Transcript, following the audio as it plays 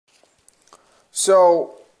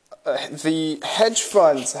So, the hedge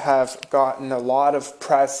funds have gotten a lot of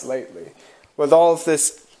press lately with all of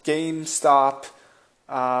this GameStop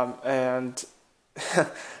and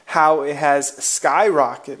how it has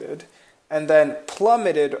skyrocketed and then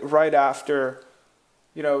plummeted right after.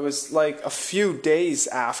 It was like a few days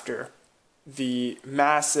after the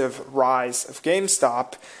massive rise of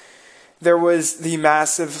GameStop, there was the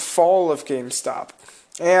massive fall of GameStop.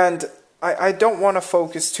 And I don't want to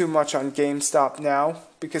focus too much on GameStop now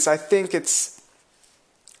because I think it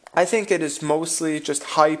is mostly just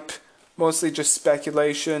hype, mostly just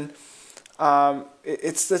speculation.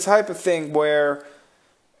 It's the type of thing where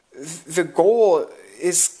the goal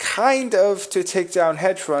is kind of to take down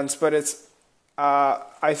hedge funds, but it's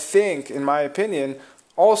I think, in my opinion,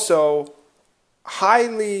 also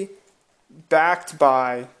highly backed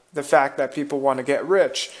by the fact that people want to get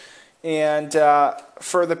rich. And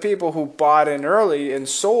for the people who bought in early and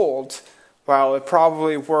sold, well, it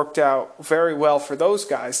probably worked out very well for those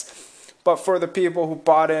guys. But for the people who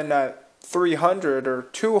bought in at 300 or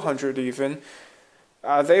 200 even,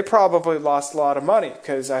 they probably lost a lot of money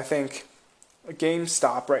because I think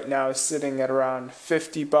GameStop right now is sitting at around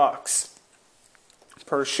 $50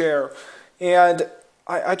 per share. And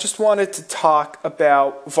I just wanted to talk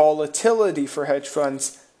about volatility for hedge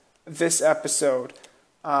funds this episode.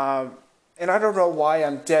 And I don't know why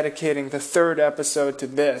I'm dedicating the third episode to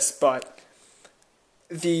this, but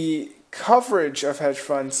the coverage of hedge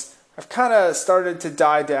funds have kind of started to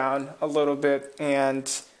die down a little bit,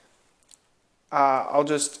 and I'll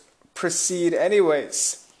just proceed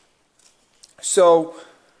anyways. So,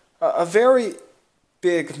 a very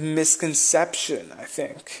big misconception, I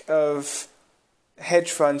think, of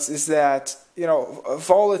hedge funds is that,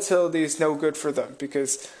 volatility is no good for them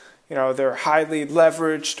because, they're highly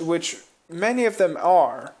leveraged, which many of them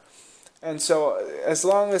are. And so as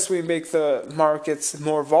long as we make the markets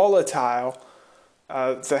more volatile,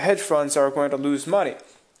 the hedge funds are going to lose money.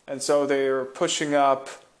 And so they're pushing up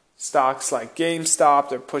stocks like GameStop,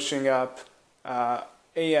 they're pushing up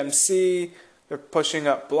AMC, they're pushing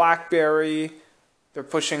up BlackBerry, they're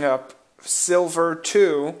pushing up silver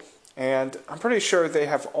too, and I'm pretty sure they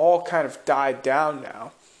have all kind of died down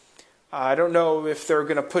now. I don't know if they're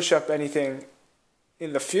going to push up anything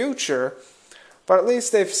in the future, but at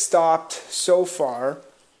least they've stopped so far,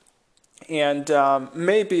 and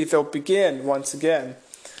maybe they'll begin once again.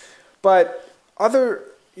 But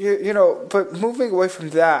but moving away from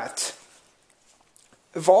that,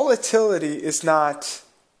 volatility is not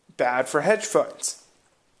bad for hedge funds.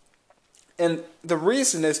 And the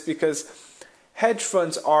reason is because hedge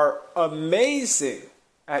funds are amazing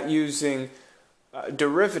at using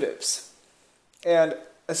derivatives. And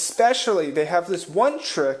especially, they have this one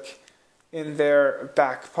trick in their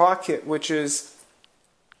back pocket, which is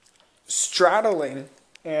straddling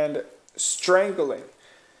and strangling.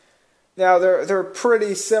 Now, they're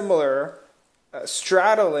pretty similar.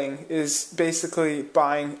 Straddling is basically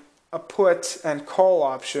buying a put and call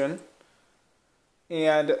option,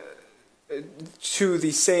 and to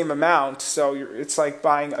the same amount. So it's like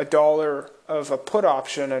buying $1 of a put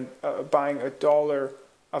option and buying $1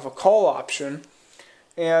 of a call option.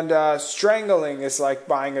 And strangling is like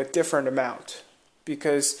buying a different amount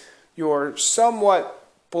because you're somewhat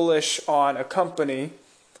bullish on a company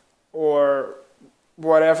or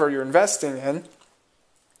whatever you're investing in,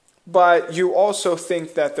 but you also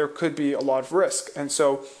think that there could be a lot of risk. And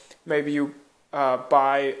so maybe you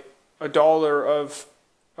buy $1 of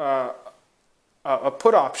a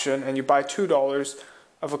put option and you buy $2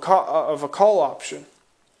 of a call option.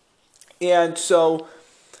 And so,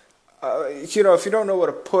 if you don't know what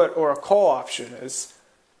a put or a call option is,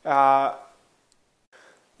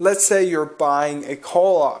 let's say you're buying a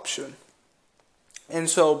call option. And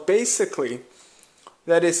so basically,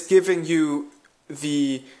 that is giving you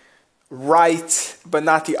the right, but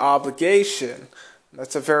not the obligation.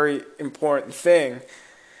 That's a very important thing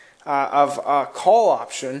of a call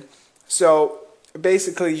option. So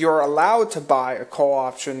basically, you're allowed to buy a call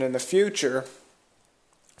option in the future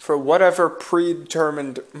for whatever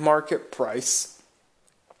predetermined market price.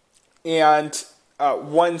 And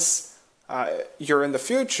once you're in the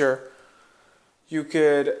future, you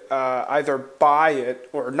could either buy it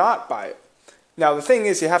or not buy it. Now, the thing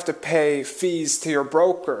is, you have to pay fees to your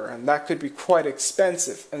broker, and that could be quite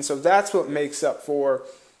expensive. And so that's what makes up for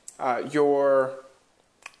your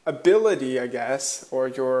ability, I guess, or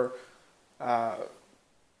your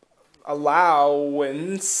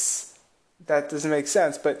allowance. That doesn't make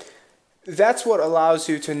sense, but that's what allows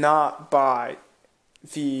you to not buy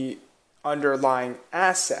the underlying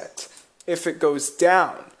asset if it goes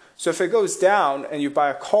down. So if it goes down and you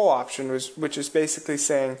buy a call option, which is basically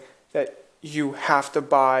saying that you have to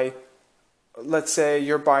buy, let's say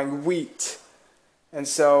you're buying wheat. And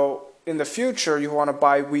so in the future, you want to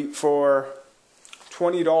buy wheat for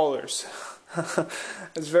 $20.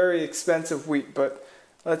 It's very expensive wheat, but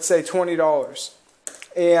let's say $20.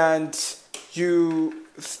 And you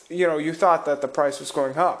thought that the price was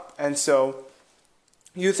going up. And so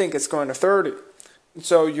you think it's going to 30.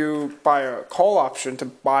 So you buy a call option to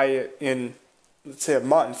buy it in, let's say, a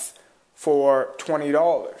month for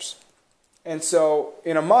 $20. And so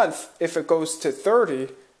in a month, if it goes to 30,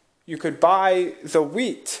 you could buy the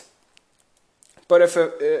wheat. But if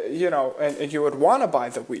it, and you would want to buy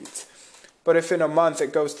the wheat. But if in a month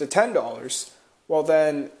it goes to $10, well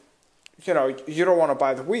then, you don't want to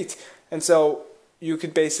buy the wheat. And so you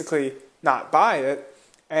could basically not buy it,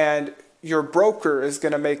 and your broker is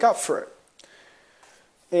going to make up for it.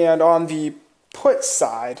 And on the put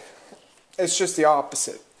side, it's just the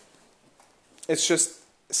opposite. It's just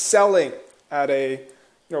selling at a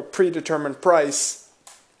predetermined price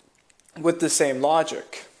with the same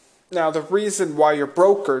logic. Now, the reason why your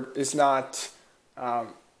broker is not,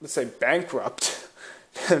 let's say, bankrupt,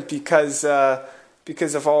 because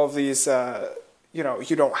of all of these,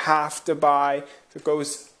 you don't have to buy. If it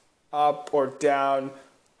goes up or down,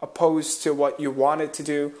 opposed to what you want it to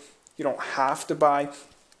do, you don't have to buy.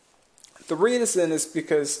 The reason is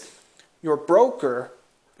because your broker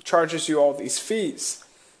charges you all these fees.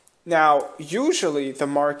 Now, usually the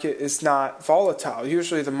market is not volatile.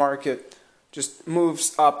 Usually the market just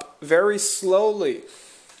moves up very slowly.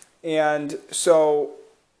 And so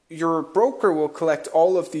your broker will collect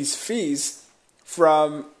all of these fees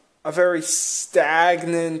from a very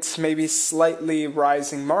stagnant, maybe slightly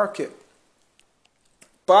rising market.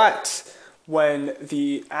 But when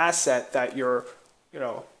the asset that you're,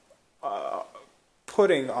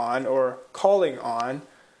 putting on or calling on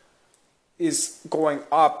is going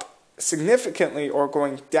up significantly or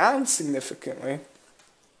going down significantly,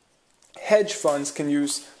 hedge funds can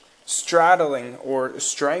use straddling or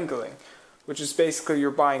strangling, which is basically you're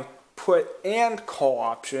buying put and call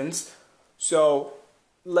options. So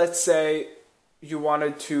let's say you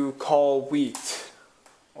wanted to call wheat,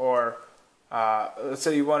 or let's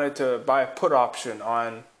say you wanted to buy a put option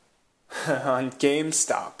on on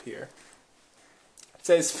GameStop here.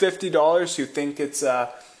 Say it's $50. You think it's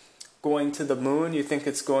going to the moon. You think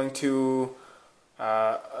it's going to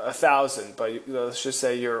 1,000, but let's just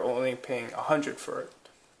say you're only paying 100 for it.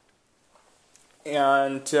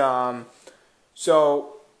 And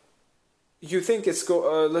so you think it's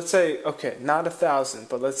let's say, okay, not 1,000,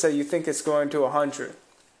 but let's say you think it's going to 100,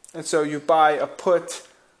 and so you buy a put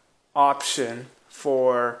option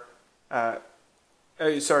for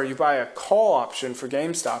you buy a call option for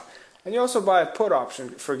GameStop, and you also buy a put option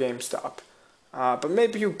for GameStop. But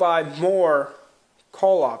maybe you buy more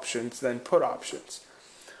call options than put options.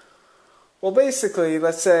 Well, basically,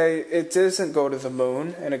 let's say it doesn't go to the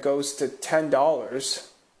moon and it goes to $10.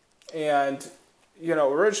 And,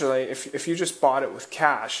 originally, if you just bought it with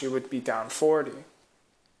cash, you would be down 40.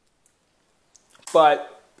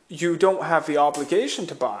 But you don't have the obligation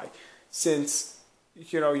to buy, since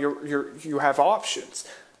you have options.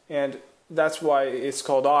 And that's why it's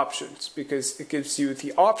called options, because it gives you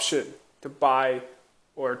the option to buy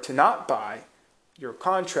or to not buy your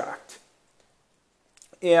contract.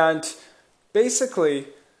 And basically,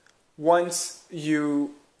 once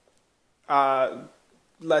you,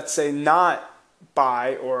 let's say, not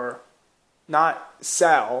buy or not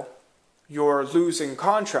sell your losing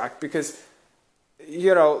contract, because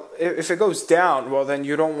if it goes down, well, then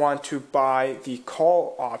you don't want to buy the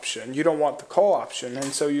call option. You don't want the call option,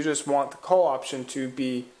 and so you just want the call option to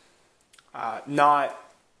be not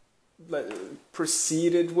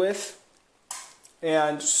proceeded with.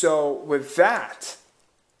 And so with that,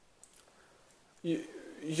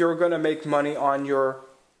 you're going to make money on your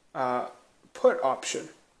put option,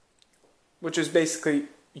 which is basically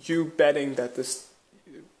you betting that this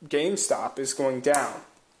GameStop is going down.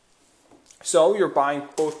 So you're buying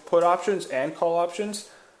both put options and call options,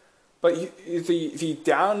 but the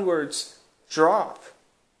downwards drop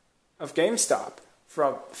of GameStop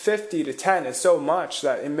from 50 to 10 is so much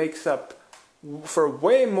that it makes up for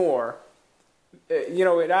way more.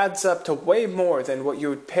 It adds up to way more than what you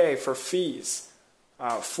would pay for fees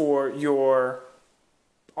for your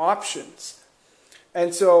options.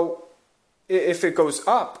 And so if it goes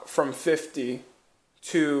up from 50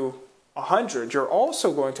 to 100, you're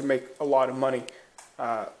also going to make a lot of money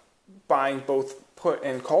buying both put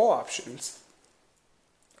and call options.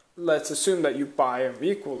 Let's assume that you buy them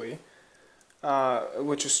equally,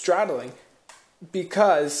 which is straddling.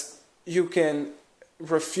 because you can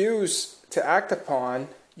refuse to act upon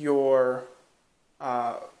your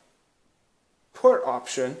put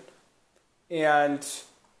option and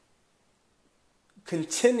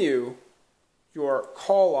continue your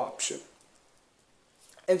call option.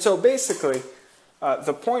 And so basically,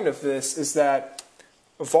 the point of this is that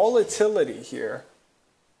volatility here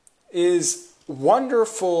is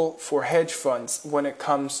wonderful for hedge funds when it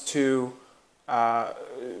comes to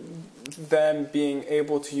them being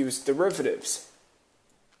able to use derivatives.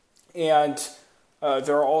 And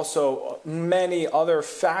there are also many other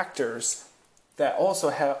factors that also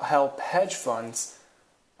help hedge funds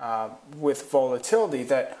with volatility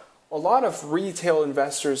that a lot of retail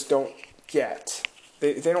investors don't get.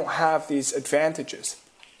 They don't have these advantages.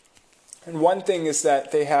 And one thing is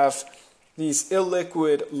that they have these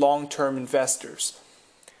illiquid long-term investors.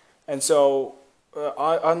 And so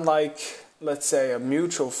unlike, let's say, a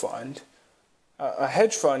mutual fund, a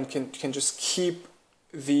hedge fund can just keep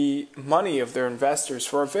the money of their investors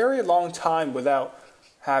for a very long time without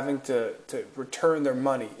having to return their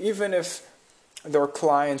money, even if their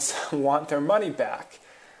clients want their money back,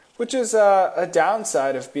 which is a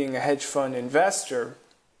downside of being a hedge fund investor.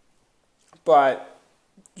 But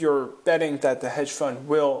you're betting that the hedge fund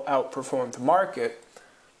will outperform the market,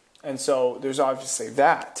 and so there's obviously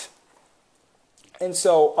that. And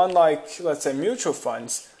so unlike, let's say, mutual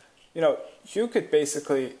funds, you could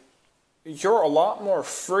basically, you're a lot more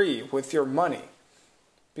free with your money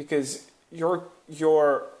because your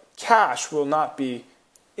cash will not be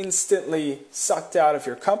instantly sucked out of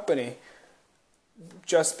your company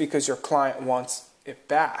just because your client wants it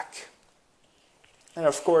back. And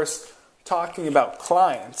of course, talking about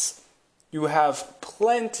clients, you have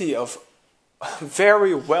plenty of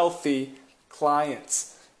very wealthy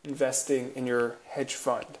clients investing in your hedge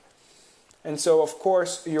fund. And so, of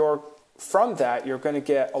course, from that, you're going to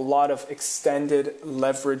get a lot of extended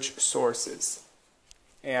leverage sources.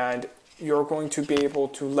 And you're going to be able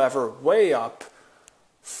to lever way up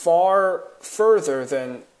far further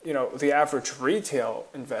than, the average retail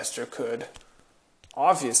investor could,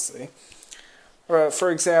 obviously.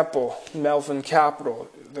 For example, Melvin Capital,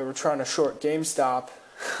 they were trying to short GameStop.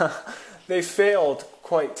 They failed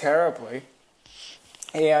quite terribly.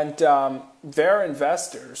 And their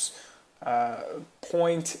investors,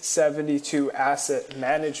 Point72 Asset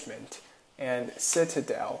Management and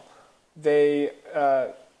Citadel, they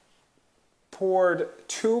poured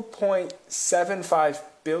 $2.75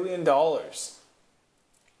 billion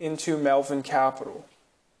into Melvin Capital.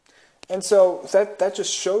 And so that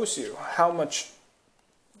just shows you how much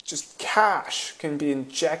just cash can be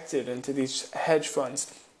injected into these hedge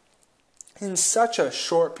funds in such a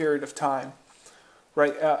short period of time,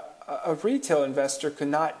 right? A retail investor could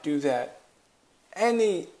not do that.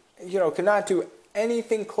 Could not do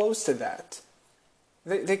anything close to that.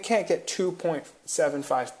 They can't get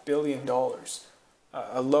 $2.75 billion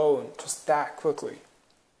alone just that quickly.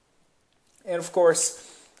 And of course,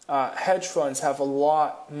 hedge funds have a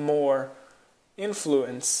lot more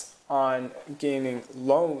influence on gaining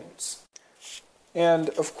loans. And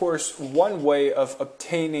of course, one way of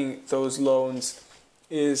obtaining those loans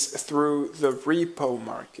is through the repo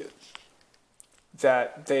market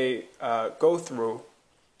that they go through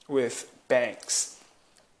with banks.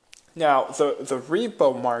 Now, the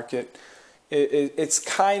repo market, it's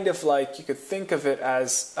kind of like, you could think of it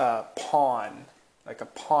as a pawn, like a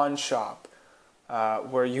pawn shop,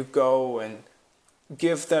 where you go and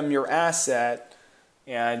give them your asset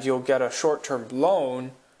and you'll get a short-term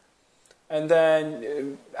loan, and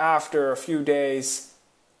then after a few days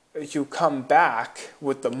you come back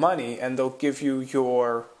with the money and they'll give you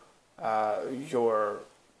your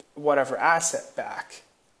whatever asset back.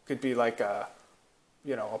 Could be like a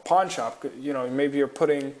pawn shop. Maybe you're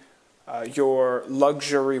putting your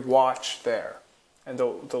luxury watch there, and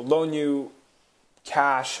they'll loan you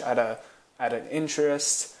cash at an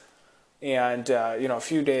interest, and a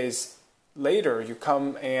few days later you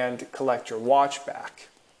come and collect your watch back.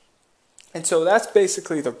 And so that's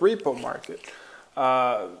basically the repo market,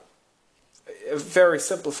 a very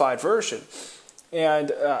simplified version.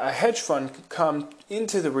 And a hedge fund could come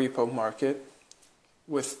into the repo market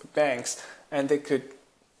with banks, and they could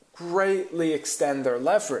greatly extend their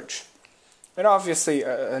leverage. And obviously,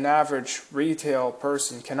 an average retail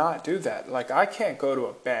person cannot do that. Like, I can't go to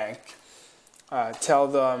a bank, tell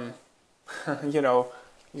them,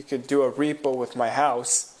 you could do a repo with my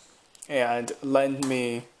house and lend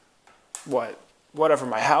me whatever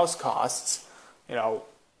my house costs,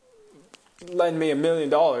 lend me $1 million,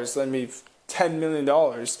 lend me $10 million.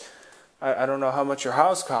 I don't know how much your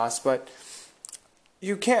house costs, but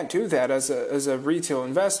you can't do that as a retail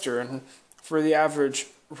investor. And for the average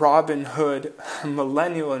Robinhood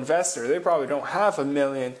millennial investor, they probably don't have $1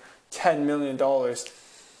 million, $10 million.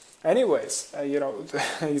 Anyways,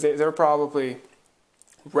 they're probably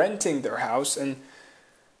renting their house and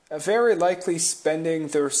very likely spending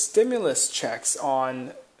their stimulus checks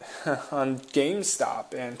on on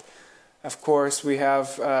GameStop. And of course, we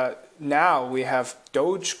have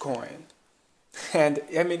Dogecoin. And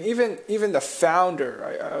I mean, even the founder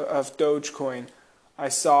of Dogecoin, I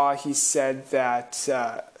saw he said that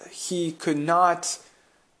he cannot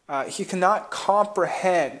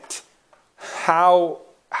comprehend how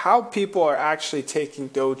people are actually taking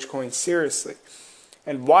Dogecoin seriously,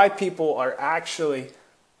 and why people are actually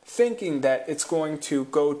thinking that it's going to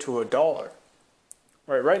go to $1.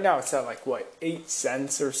 Right now it's at like what, 8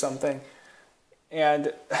 cents or something.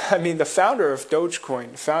 And I mean, the founder of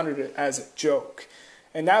Dogecoin founded it as a joke,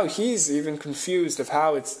 and now he's even confused of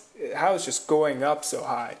how it's just going up so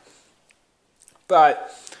high.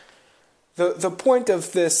 But the point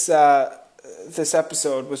of this this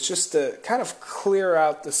episode was just to kind of clear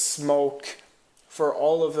out the smoke for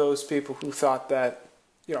all of those people who thought that,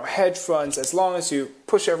 hedge funds, as long as you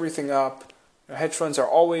push everything up, hedge funds are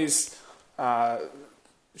always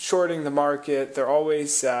shorting the market. They're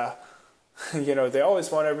always they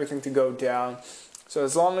always want everything to go down. So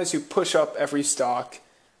as long as you push up every stock,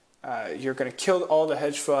 you're going to kill all the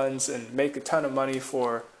hedge funds and make a ton of money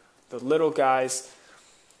for the little guys.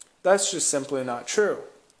 That's just simply not true.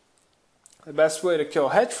 The best way to kill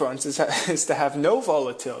hedge funds is to have no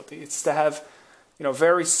volatility. It's to have,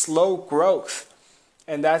 very slow growth.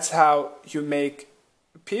 And that's how you make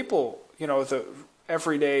people, the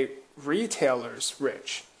everyday retailers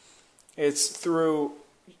rich. It's through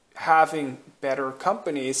having better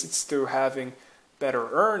companies. It's through having better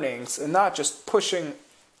earnings, and not just pushing,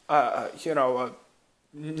 a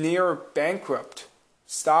near bankrupt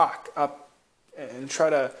stock up and try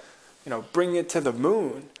to, bring it to the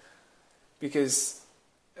moon. Because,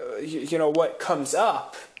 what comes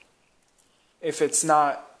up, if it's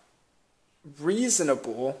not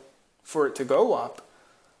reasonable for it to go up,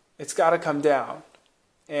 it's got to come down.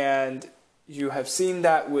 And you have seen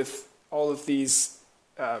that with all of these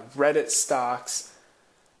Reddit stocks,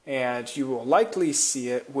 and you will likely see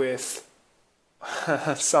it with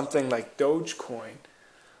something like Dogecoin,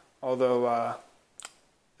 although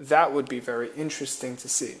that would be very interesting to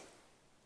see.